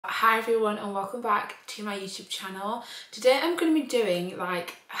Hi everyone and welcome back to my YouTube channel. Today I'm going to be doing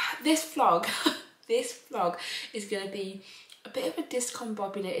this vlog. This vlog is going to be a bit of a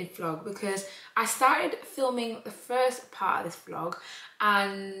discombobulated vlog because I started filming the first part of this vlog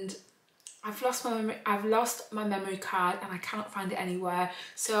and I've lost my memory card and I cannot find it anywhere.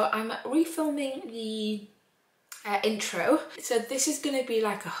 So I'm refilming the intro. So this is going to be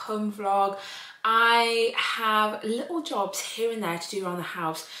like a home vlog. I have little jobs here and there to do around the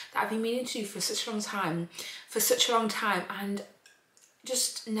house that I've been meaning to do for such a long time, and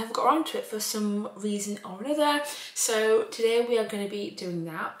just never got around to it for some reason or another. So today we are going to be doing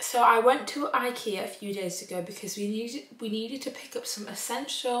that. So I went to IKEA a few days ago because we needed to pick up some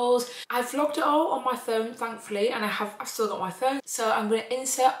essentials. I vlogged it all on my phone, thankfully, and I've still got my phone. So I'm going to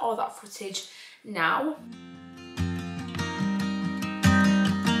insert all that footage now.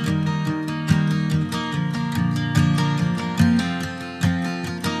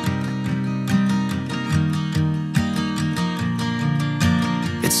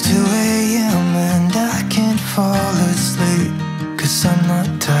 It's 2 AM and I can't fall asleep, 'cause I'm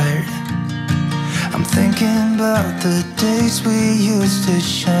not tired. I'm thinking about the days we used to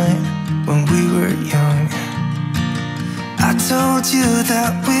shine when we were young. I told you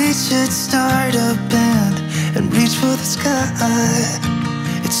that we should start a band and reach for the sky.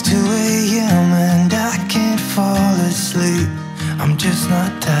 It's 2 AM and I can't fall asleep, I'm just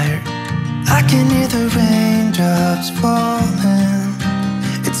not tired. I can hear the raindrops falling.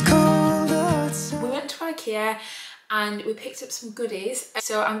 It's cold outside. We went to IKEA and we picked up some goodies.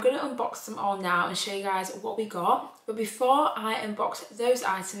 So I'm going to unbox them all now and show you guys what we got. But before I unbox those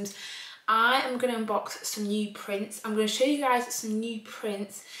items, I am going to unbox some new prints. I'm going to show you guys some new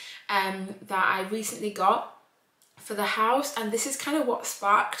prints that I recently got for the house. And this is kind of what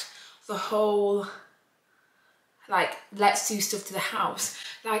sparked the whole, like, let's do stuff to the house.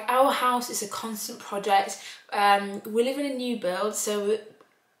 Like, our house is a constant project. We live in a new build, so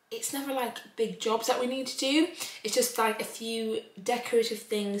it's never like big jobs that we need to do. It's just like a few decorative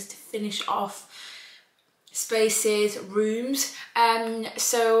things to finish off spaces, rooms.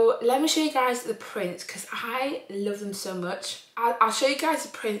 So let me show you guys the prints because I love them so much. I'll show you guys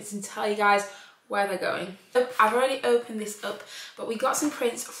the prints and tell you guys where they're going. I've already opened this up, but we got some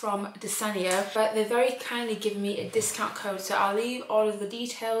prints from DESENIO, but they're very kindly given me a discount code, so I'll leave all of the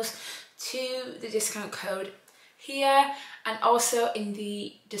details to the discount code here and also in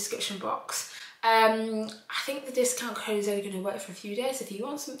the description box. I think the discount code is only going to work for a few days. If you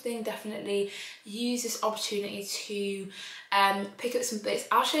want something, definitely use this opportunity to pick up some bits.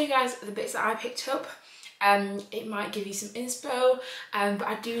 I'll show you guys the bits that I picked up. It might give you some inspo, but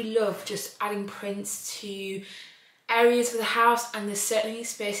I do love just adding prints to areas of the house, and there's certainly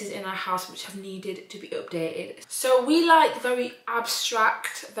spaces in our house which have needed to be updated. So we like very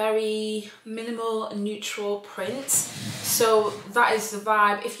abstract, very minimal, neutral prints. So that is the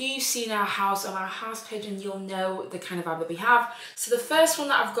vibe. If you've seen our house on our house page, and you'll know the kind of vibe that we have. So the first one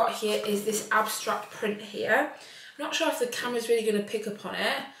that I've got here is this abstract print here. I'm not sure if the camera's really going to pick up on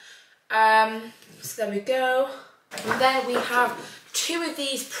it. So there we go. And then we have two of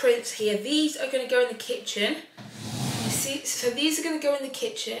these prints here. These are going to go in the kitchen. See, so these are going to go in the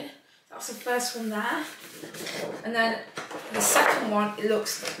kitchen. That's the first one there. And then the second one, it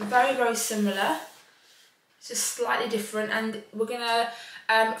looks very, very similar. It's just slightly different. And we're going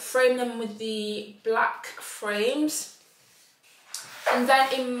to frame them with the black frames. And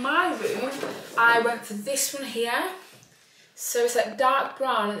then in my room, I went for this one here. So it's like dark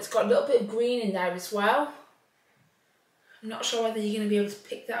brown and it's got a little bit of green in there as well. I'm not sure whether you're going to be able to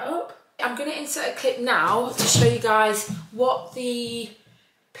pick that up. I'm going to insert a clip now to show you guys what the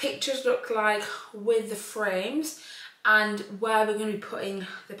pictures look like with the frames and where we're going to be putting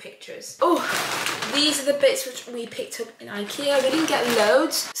the pictures. Oh, these are the bits which we picked up in IKEA. We didn't get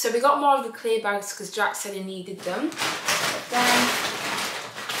loads, so we got more of the clear bags because Jack said he needed them.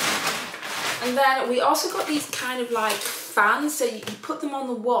 And then we also got these kind of like fans, so you put them on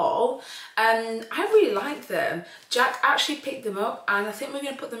the wall. I really like them. Jack actually picked them up, and I think we're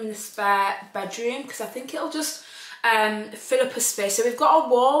going to put them in the spare bedroom because I think it'll just fill up a space. So we've got a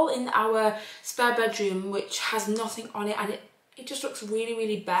wall in our spare bedroom which has nothing on it, and it just looks really,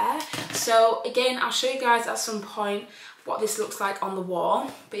 really bare. So again, I'll show you guys at some point what this looks like on the wall.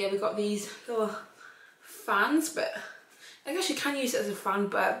 But yeah, we've got these little fans, but I guess you can use it as a fan,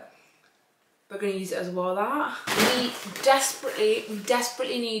 but we're going to use it as a wall art. We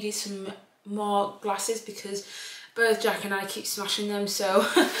desperately needed some more glasses because both Jack and I keep smashing them, so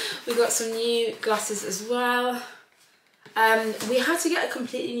we got some new glasses as well. We had to get a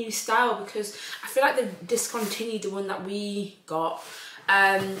completely new style because I feel like they've discontinued the one that we got.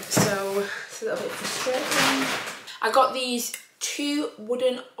 So it's a little bit frustrating. I got these 2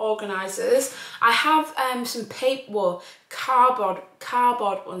 wooden organisers. I have some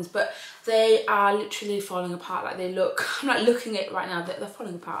cardboard ones, but they are literally falling apart. Like they look, I'm like looking at it right now, they're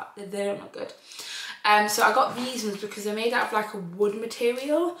falling apart. They don't look good. So I got these ones because they're made out of like a wood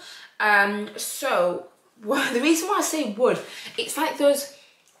material. So the reason why I say wood, it's like those,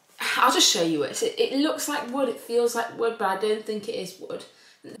 I'll just show you it. It looks like wood, it feels like wood, but I don't think it is wood.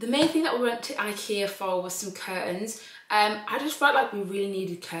 The main thing that we went to IKEA for was some curtains. I just felt like we really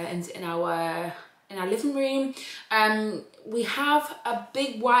needed curtains in our living room. We have a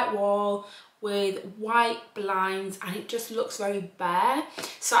big white wall with white blinds and it just looks very bare.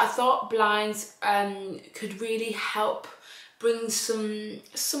 So I thought blinds could really help bring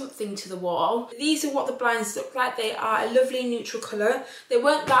something to the wall. These are what the blinds look like. They are a lovely neutral colour. They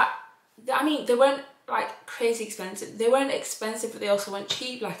weren't they weren't like crazy expensive. They weren't expensive, but they also weren't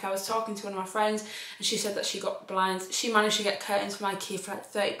cheap. Like I was talking to one of my friends and she said that she got blinds. She managed to get curtains from IKEA for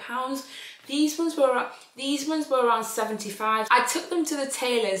like £30. These ones were around 75. I took them to the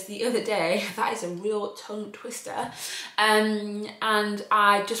tailor's the other day. That is a real tongue twister. And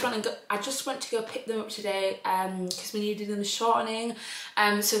I just went to go pick them up today because we needed them shortening.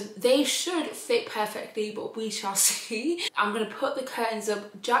 So they should fit perfectly, but we shall see. I'm gonna put the curtains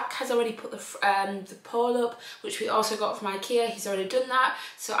up. Jack has already put the pole up, which we also got from IKEA. He's already done that.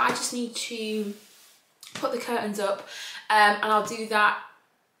 So I just need to put the curtains up, and I'll do that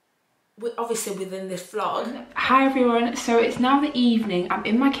obviously within this vlog. Hi everyone, so it's now the evening. I'm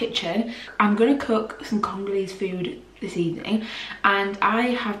in my kitchen. I'm gonna cook some Congolese food this evening, and I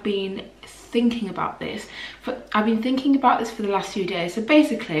have been thinking about this. I've been thinking about this for the last few days. So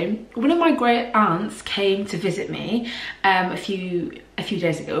basically, one of my great aunts came to visit me a few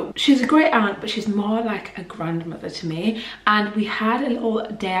days ago. She's a great aunt, but she's more like a grandmother to me, and we had a little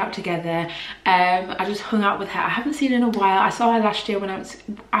day out together. I just hung out with her. I haven't seen her in a while. I saw her last year when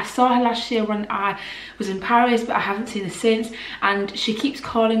I was in Paris, but I haven't seen her since, and she keeps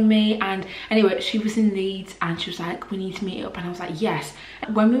calling me. And anyway, she was in Leeds and she was like, we need to meet up, and I was like, yes.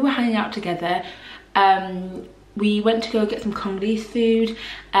 When we were hanging out together, we went to go get some Congolese food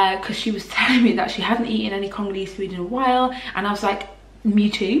because she was telling me that she hadn't eaten any Congolese food in a while, and I was like,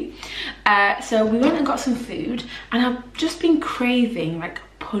 me too. So we went and got some food, and I've just been craving like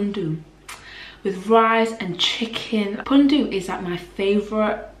pundu with rice and chicken. Pundu is like my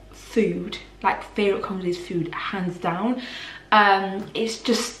favourite food, like favourite Congolese food, hands down. It's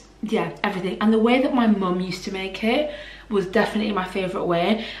just, yeah, everything. And the way that my mum used to make it was definitely my favourite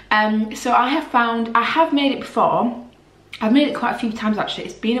way. So I have made it before. I've made it quite a few times actually.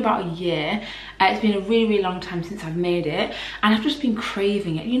 It's been about a year. It's been a really long time since I've made it, and I've just been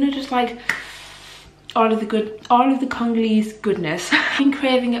craving it, you know, just like all of the Congolese goodness. I've been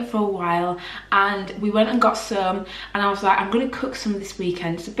craving it for a while, and we went and got some, and I was like, I'm gonna cook some this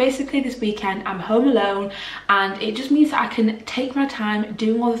weekend. So basically this weekend I'm home alone, and it just means that I can take my time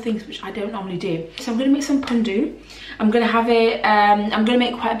doing all the things which I don't normally do. So I'm gonna make some pundu. I'm gonna have it, I'm gonna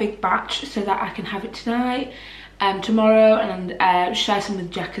make quite a big batch so that I can have it tonight, tomorrow, and share some with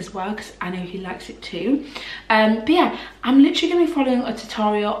Jack as well, because I know he likes it too. But yeah, I'm literally going to be following a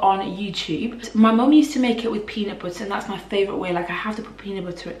tutorial on YouTube. My mum used to make it with peanut butter, and that's my favourite way. Like, I have to put peanut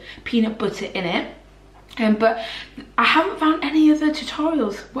butter in it. But I haven't found any other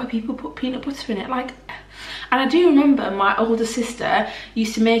tutorials where people put peanut butter in it. Like, and I do remember my older sister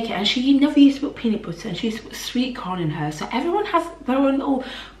used to make it, and she never used to put peanut butter, and she used to put sweet corn in hers. So everyone has their own little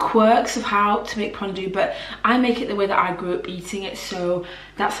quirks of how to make pondu, but I make it the way that I grew up eating it, so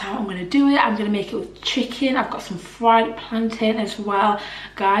that's how I'm going to do it. I'm going to make it with chicken. I've got some fried plantain as well.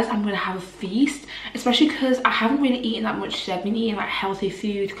 Guys, I'm going to have a feast, especially because I haven't really eaten that much today. I've been eating like healthy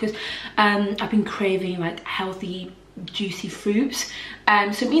food because I've been craving like healthy juicy fruits,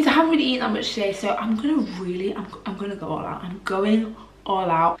 so it means I haven't really eaten that much today. So I'm gonna go all out. I'm going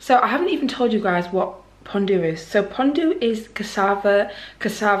all out. So I haven't even told you guys what pondu is. So pondu is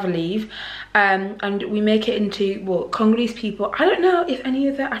cassava leaf, and we make it into, well, Congolese people, I don't know if any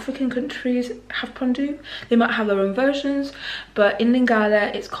other African countries have pondu. They might have their own versions, but in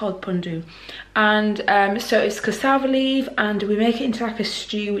Lingala it's called pondu. And so it's cassava leaf, and we make it into like a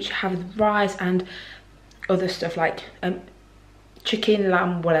stew which has rice and other stuff like chicken,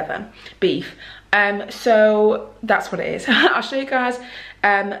 lamb, whatever, beef. So that's what it is. I'll show you guys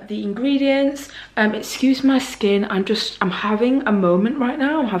the ingredients. Excuse my skin, I'm having a moment right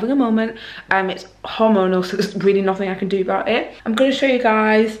now. It's hormonal, so there's really nothing I can do about it. I'm going to show you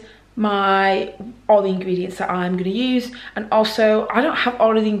guys all the ingredients that I'm going to use, and also I don't have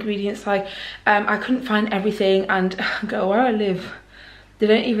all of the ingredients. Like I couldn't find everything, and go where I live, They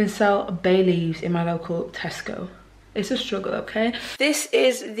don't even sell bay leaves in my local Tesco. It's a struggle, okay? This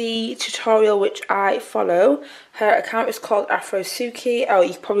is the tutorial which I follow. Her account is called AfroSuki. Oh,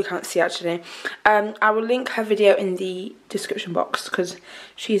 you probably can't see actually. I will link her video in the description box because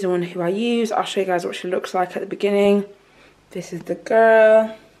she's the one who I use. I'll show you guys what she looks like at the beginning. This is the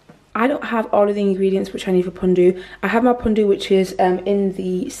girl. I don't have all of the ingredients which I need for pundu. I have my pundu which is in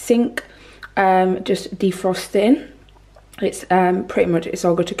the sink, just defrosting. It's pretty much, it's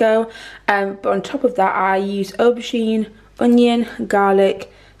all good to go. But on top of that, I use aubergine, onion,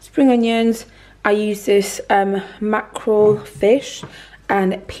 garlic, spring onions. I use this mackerel fish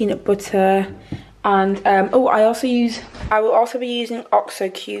and peanut butter. And oh, I will also be using OXO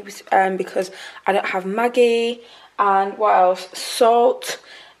cubes because I don't have Maggi. And what else? Salt.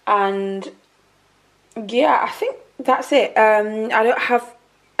 And yeah, I think that's it. I don't have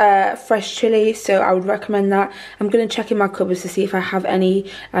fresh chili, so I would recommend that. I'm going to check in my cupboards to see if I have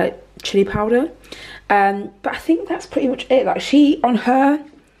any chili powder, but I think that's pretty much it. Like, she, on her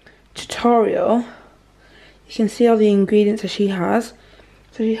tutorial, you can see all the ingredients that she has,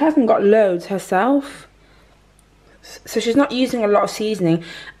 so she hasn't got loads herself, so she's not using a lot of seasoning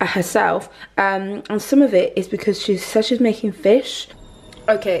herself, and some of it is because she says she's making fish.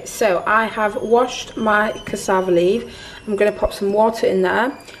 Okay, so I have washed my cassava leaf. I'm going to pop some water in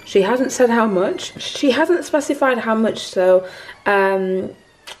there. She hasn't said how much. She hasn't specified how much, so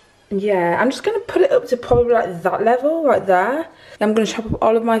yeah, I'm just going to put it up to probably like that level, right there. I'm going to chop up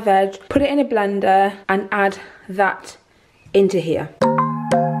all of my veg, put it in a blender and add that into here.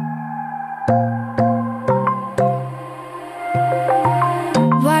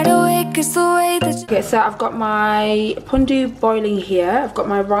 Okay, so I've got my pundu boiling here. I've got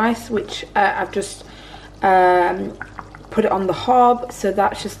my rice, which I've just put it on the hob, so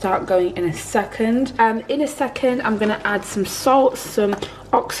that should start going in a second. In a second, I'm gonna add some salt, some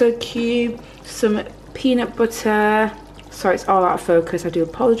OXO cube, some peanut butter. Sorry, it's all out of focus, I do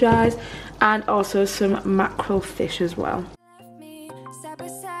apologize. And also some mackerel fish as well.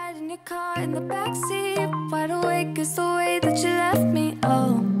 In the backseat, wide awake is the way that you left me.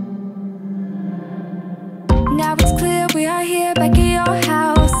 Oh, now it's clear we are here back at your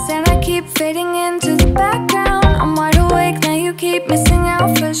house, and I keep fading into the background. I'm wide awake now, you keep missing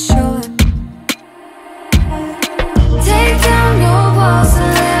out for sure. Take down your walls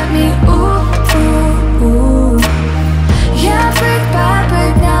and let me ooh, ooh, ooh. Yeah, brick by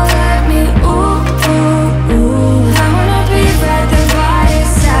brick, now let me ooh, ooh, ooh. I wanna be right there by your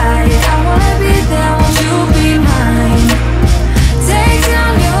side. I wanna be there, won't you be mine? Take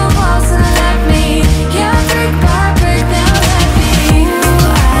down your walls and let me, yeah, brick by brick, now let me ooh,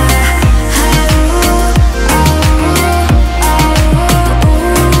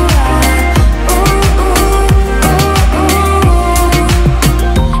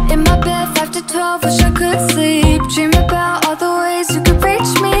 in my bed 5 to 12, wish I could sleep. Dream about all the ways you could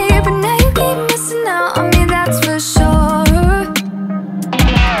reach me, but now you keep missing out on me, that's for sure.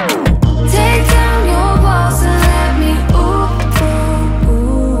 Take down your walls and let me ooh, ooh,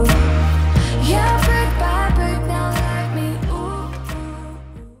 ooh. Yeah, brick by brick, now let me ooh,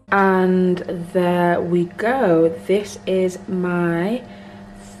 ooh. And there we go. This is my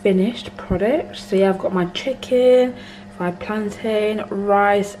finished product. So yeah, I've got my chicken, fried plantain,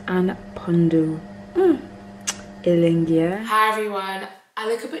 rice and pundu. Ilingia. Hi everyone, I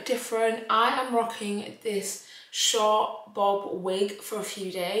look a bit different. I am rocking this short bob wig for a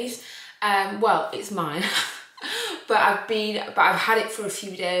few days. Well, it's mine. but I've had it for a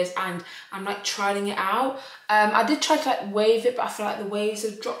few days and I'm like trying it out. I did try to like wave it, but I feel like the waves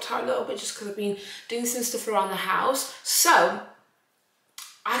have dropped out a little bit just because I've been doing some stuff around the house. So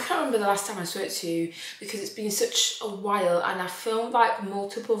I can't remember the last time I spoke to you because it's been such a while, and I filmed like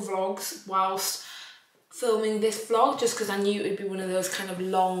multiple vlogs whilst filming this vlog just because I knew it would be one of those kind of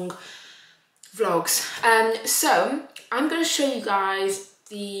long vlogs. So I'm going to show you guys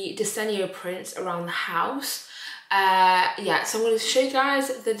the DESENIO prints around the house. Yeah, so I'm going to show you guys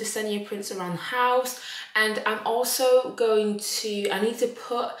the DESENIO prints around the house, and I'm also going to, I need to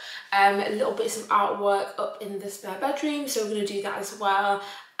put little bits of artwork up in the spare bedroom, so we're going to do that as well.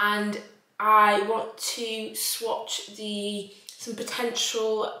 And I want to swatch some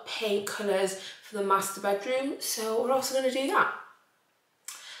potential paint colours for the master bedroom, so we're also going to do that.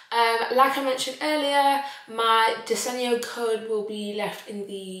 Like I mentioned earlier, my DESENIO code will be left in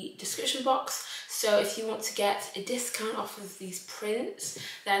the description box, so if you want to get a discount off of these prints,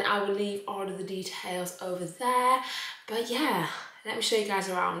 then I will leave all of the details over there. But yeah, let me show you guys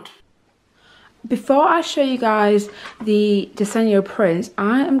around. Before I show you guys the DESENIO prints,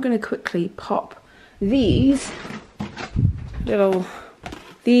 I am going to quickly pop these little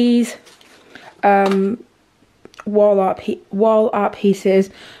these wall art pieces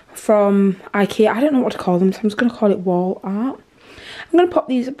from IKEA. I don't know what to call them, so I'm just going to call it wall art. I'm going to pop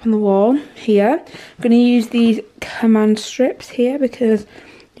these up on the wall here. I'm going to use these command strips here because,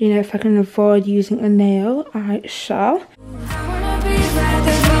 you know, if I can avoid using a nail, I shall.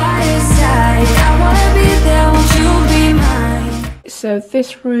 So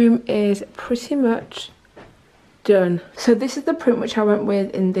this room is pretty much done. So this is the print which I went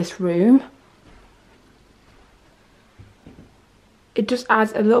with in this room. It just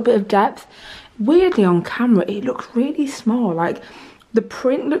adds a little bit of depth. Weirdly on camera it looks really small, like the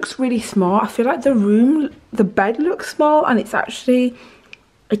print looks really small. I feel like the bed looks small and it's actually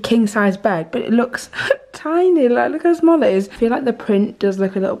a king size bed, but it looks tiny. Like, look how small it is. I feel like the print does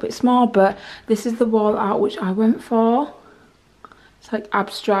look a little bit small, but this is the wall art which I went for. It's like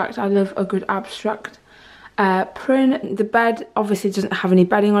abstract. I love a good abstract print. The bed obviously doesn't have any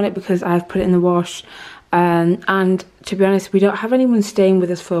bedding on it because I've put it in the wash. And to be honest, we don't have anyone staying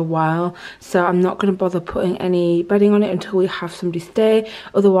with us for a while, so I'm not going to bother putting any bedding on it until we have somebody stay.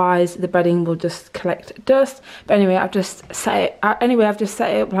 Otherwise the bedding will just collect dust. But anyway, I've just set it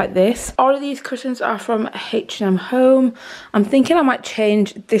up like this. All of these cushions are from H&M Home. I'm thinking I might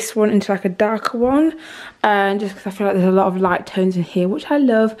change this one into like a darker one, just because I feel like there's a lot of light tones in here, which I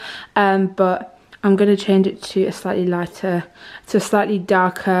love, but I'm going to change it to a slightly lighter, to a slightly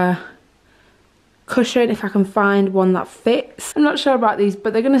darker cushion if I can find one that fits. I'm not sure about these,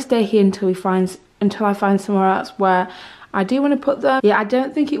 but they're going to stay here until I find somewhere else where I do want to put them. Yeah, I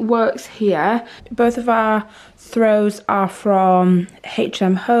don't think it works here. Both of our throws are from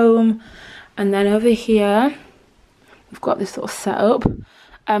H&M Home, and then over here we've got this little setup.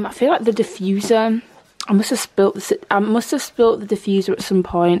 I feel like the diffuser, I must have spilt the diffuser at some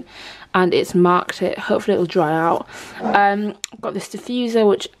point and it's marked it. Hopefully it'll dry out. I've got this diffuser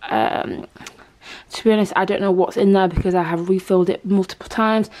which to be honest, I don't know what's in there because I have refilled it multiple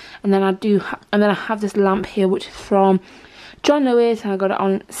times. And then I have this lamp here which is from John Lewis, and I got it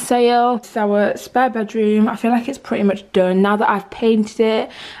on sale. It's our spare bedroom. I feel like it's pretty much done now that I've painted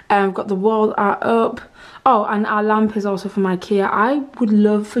it. I've got the wall art up. Oh, and our lamp is also from IKEA. I would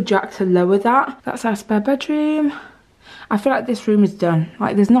love for Jack to lower that. That's our spare bedroom. I feel like this room is done.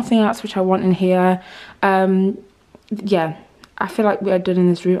 Like, there's nothing else which I want in here. Yeah, I feel like we are done in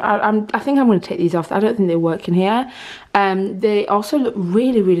this room. I think I'm going to take these off. I don't think they work in here. They also look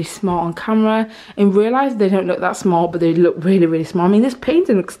really, really small on camera. In real life, they don't look that small, but they look really, really small. I mean, this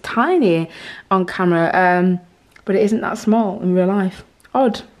painting looks tiny on camera, but it isn't that small in real life.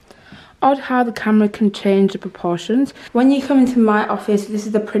 Odd how the camera can change the proportions. When you come into my office, this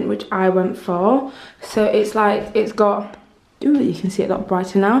is the print which I went for. So it's like, it's got, ooh, you can see it a lot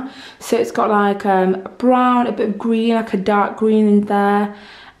brighter now. So it's got like a brown, a bit of green, like a dark green in there.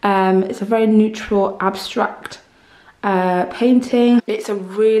 It's a very neutral, abstract painting. It's a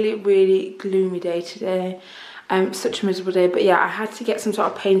really, really gloomy day today. Such a miserable day, but yeah, I had to get some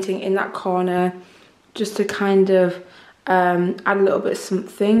sort of painting in that corner just to kind of add a little bit of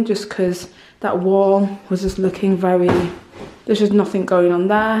something, just because that wall was just looking very, there's just nothing going on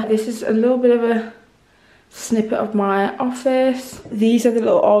there. This is a little bit of a snippet of my office. These are the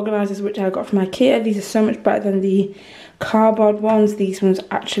little organisers which I got from IKEA. These are so much better than the cardboard ones. These ones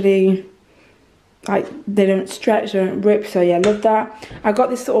actually, like, they don't stretch, they don't rip, so yeah, I love that. I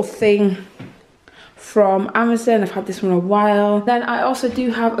got this little thing from Amazon. I've had this one a while. Then I also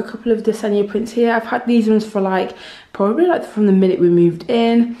do have a couple of DESENIO prints here. I've had these ones for like, probably like from the minute we moved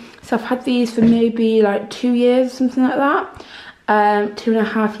in. So I've had these for maybe like 2 years, something like that.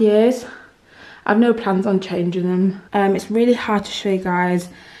 2.5 years. I've no plans on changing them. It's really hard to show you guys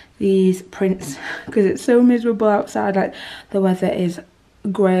these prints because it's so miserable outside. Like, the weather is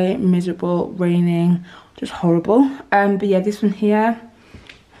grey, miserable, raining, just horrible. But yeah, this one here,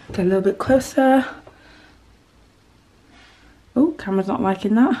 get a little bit closer. Oh, camera's not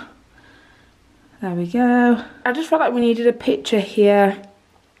liking that. There we go. I just felt like we needed a picture here,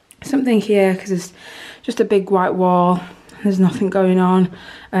 something here, because it's just a big white wall. There's nothing going on.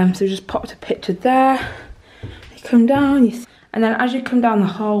 So just popped a picture there. You come down, and then as you come down the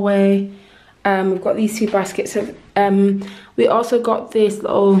hallway, we've got these two baskets of. We also got this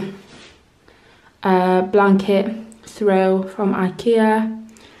little blanket throw from IKEA,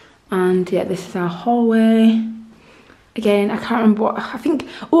 and yeah, this is our hallway. Again, I can't remember what, I think,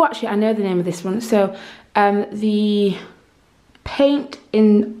 oh actually I know the name of this one. So the paint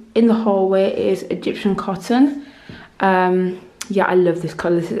in the hallway is Egyptian cotton. Yeah, I love this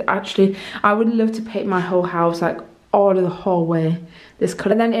colour. This is actually, I would love to paint my whole house, like all of the hallway this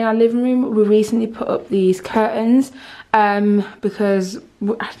colour. And then in our living room, we recently put up these curtains. because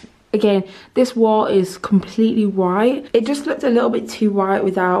again, this wall is completely white. It just looked a little bit too white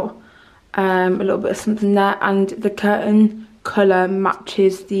without a little bit of something there, and the curtain colour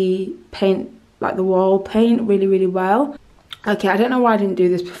matches the paint, like the wall paint, really well. Okay, I don't know why I didn't do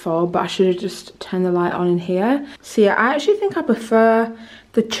this before, but I should have just turned the light on in here. So yeah, I actually think I prefer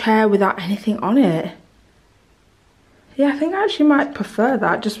the chair without anything on it. Yeah, I think I actually might prefer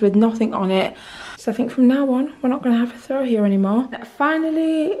that, just with nothing on it. So I think from now on, we're not going to have a throw here anymore.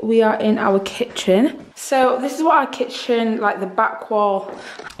 Finally, we are in our kitchen. So this is what our kitchen, like the back wall.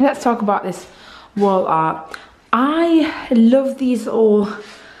 Let's talk about this wall art. I love these all,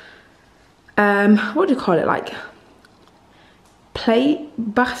 what do you call it, like plate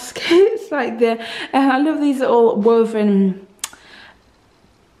baskets, like I love these all woven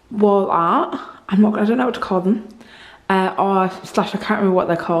wall art. I don't know what to call them, or slash I can't remember what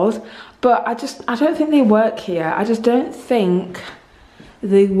they're called, but I don't think they work here. I just don't think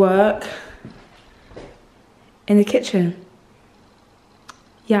they work in the kitchen.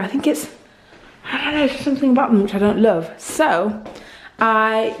 Yeah, I think I don't know, there's something about them which I don't love. So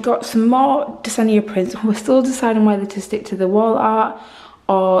I got some more DESENIO prints. We're still deciding whether to stick to the wall art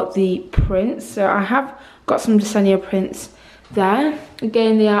or the prints. So I have got some DESENIO prints there.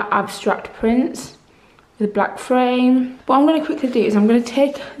 Again, they are abstract prints with a black frame. What I'm going to quickly do is I'm going to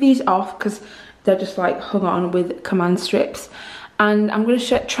take these off because they're just like hung on with command strips. And I'm going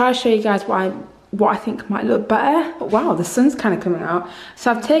to try to show you guys what I think might look better. But wow, the sun's kind of coming out. So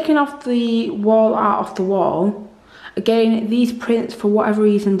I've taken off the wall art off the wall. Again, these prints, for whatever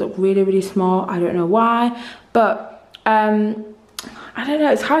reason, look really small. I don't know why, but I don't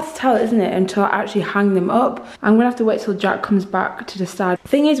know, it's hard to tell, isn't it, until I actually hang them up. I'm gonna have to wait till Jack comes back to decide. The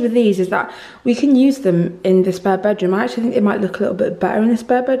thing is with these is that we can use them in the spare bedroom. I actually think they might look a little bit better in the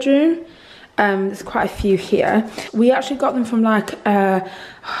spare bedroom. There's quite a few here. We actually got them from like, I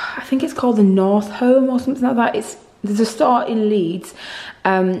think it's called the North Home or something like that. There's a store in Leeds.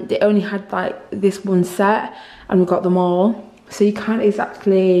 They only had like this one set and we got them all. So you can't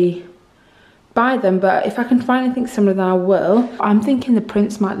exactly buy them, but if I can find anything similar then I will. I'm thinking the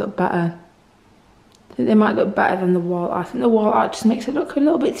prints might look better. I think they might look better than the wall art. I think the wall art just makes it look a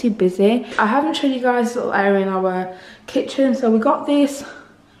little bit too busy. I haven't showed you guys the little area in our kitchen. So we got this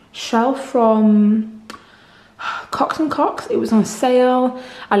shelf from Cox & Cox. It was on sale.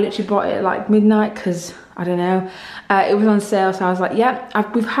 I literally bought it at like midnight because I don't know. It was on sale, so I was like, yeah,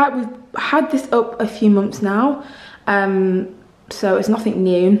 we've had this up a few months now, so it's nothing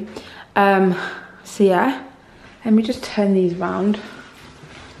new. So yeah, let me just turn these round.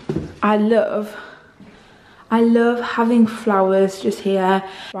 I love having flowers just here.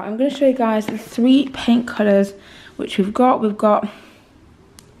 Right, I'm going to show you guys the 3 paint colours which we've got. We've got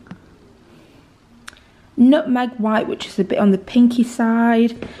Nutmeg White, which is a bit on the pinky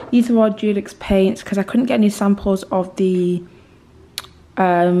side. These are all Dulux paints because I couldn't get any samples of the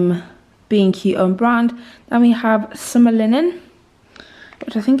B&Q own brand. Then we have Summer Linen,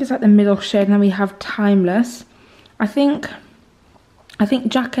 which I think is like the middle shade. And then we have Timeless. I think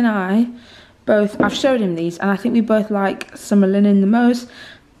Jack and I both, I've showed him these, and I think we both like Summer Linen the most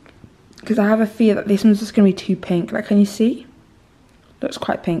because I have a fear that this one's just going to be too pink. Like, can you see? Looks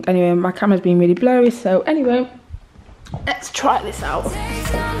quite pink. Anyway, my camera's being really blurry, so anyway, let's try this out.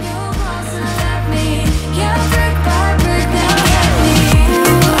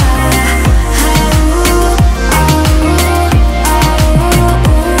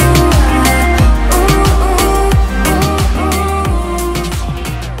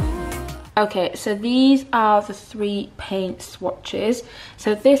 Okay, so these are the 3 paint swatches.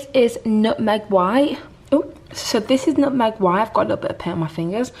 So this is Nutmeg White. Oh, so this is Nutmeg White. I've got a little bit of paint on my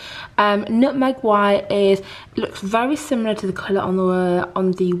fingers. Nutmeg White looks very similar to the colour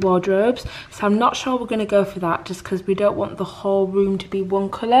on the wardrobes. So I'm not sure we're going to go for that just because we don't want the whole room to be one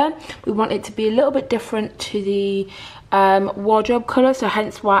colour. We want it to be a little bit different to the wardrobe colour. So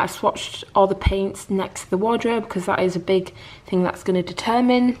hence why I swatched all the paints next to the wardrobe, because that is a big thing that's going to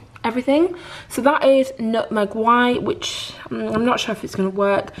determine everything. So that is Nutmeg White, which I'm not sure if it's going to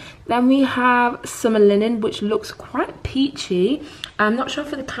work. Then we have Summer Linen, which looks quite peachy. I'm not sure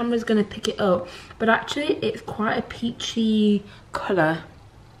if the camera's going to pick it up, but actually it's quite a peachy colour.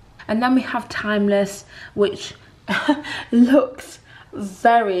 And then we have Timeless, which looks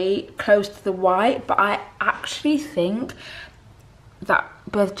very close to the white, but I actually think that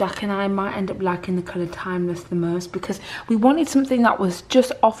both Jack and I might end up liking the colour Timeless the most, because we wanted something that was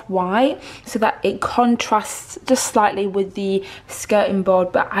just off-white so that it contrasts just slightly with the skirting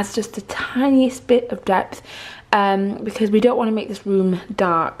board but adds just the tiniest bit of depth, because we don't want to make this room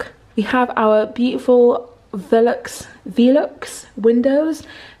dark. We have our beautiful Velux windows.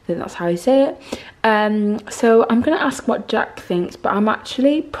 I think that's how you say it. So I'm gonna ask what Jack thinks, but I'm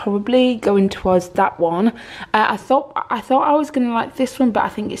actually probably going towards that one. I thought I was gonna like this one, but I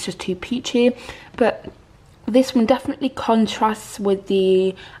think it's just too peachy. But this one definitely contrasts with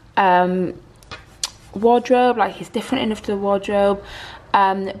the wardrobe. Like, it's different enough to the wardrobe,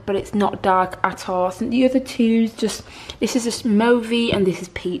 but it's not dark at all. I think the other two just, this is just mauvey and this is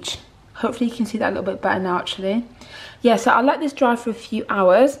peach. Hopefully you can see that a little bit better now, actually. Yeah, so I'll let this dry for a few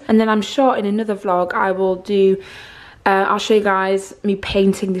hours, and then I'm sure in another vlog I will do, I'll show you guys me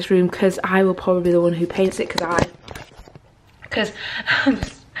painting this room, because I will probably be the one who paints it, because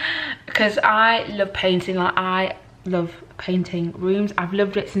I love painting. Like, I love painting rooms. I've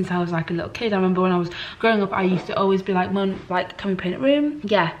loved it since I was like a little kid. I remember when I was growing up, I used to always be like, Mum, like, can we paint a room?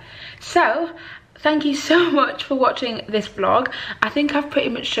 Yeah. So thank you so much for watching this vlog. I think I've pretty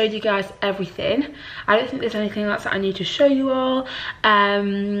much showed you guys everything. I don't think there's anything else that I need to show you all.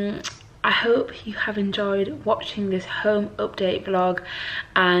 I hope you have enjoyed watching this home update vlog,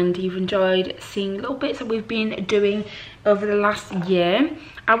 and you've enjoyed seeing little bits that we've been doing over the last year.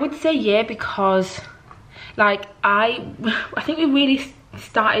 I would say year because, like, I think we really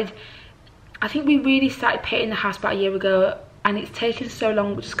started painting the house about a year ago, and it's taken so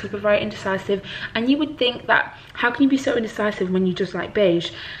long just because we're very indecisive. And you would think that, how can you be so indecisive when you just like beige?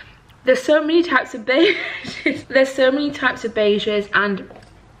 There's so many types of beiges. There's so many types of beiges, and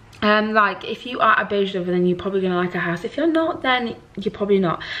like, if you are a beige lover, then you're probably gonna like a house. If you're not, then you're probably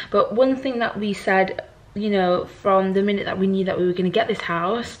not. But one thing that we said, you know, from the minute that we knew that we were gonna get this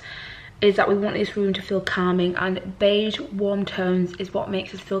house, is that we want this room to feel calming, and beige warm tones is what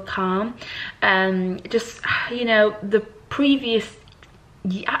makes us feel calm. Just, you know, the previous,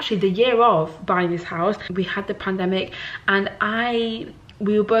 actually the year of buying this house, we had the pandemic, and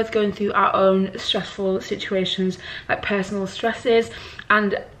we were both going through our own stressful situations, like personal stresses,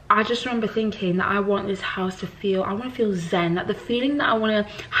 and I just remember thinking that I want this house to feel, I want to feel zen. Like, the feeling that I want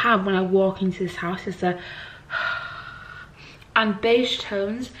to have when I walk into this house is the, and beige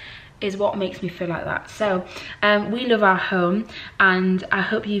tones is what makes me feel like that. So we love our home, and I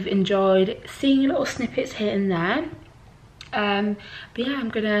hope you've enjoyed seeing little snippets here and there. But yeah, I'm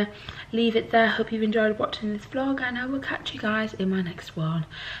gonna leave it there. Hope you've enjoyed watching this vlog, and I will catch you guys in my next one.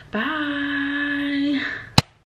 Bye.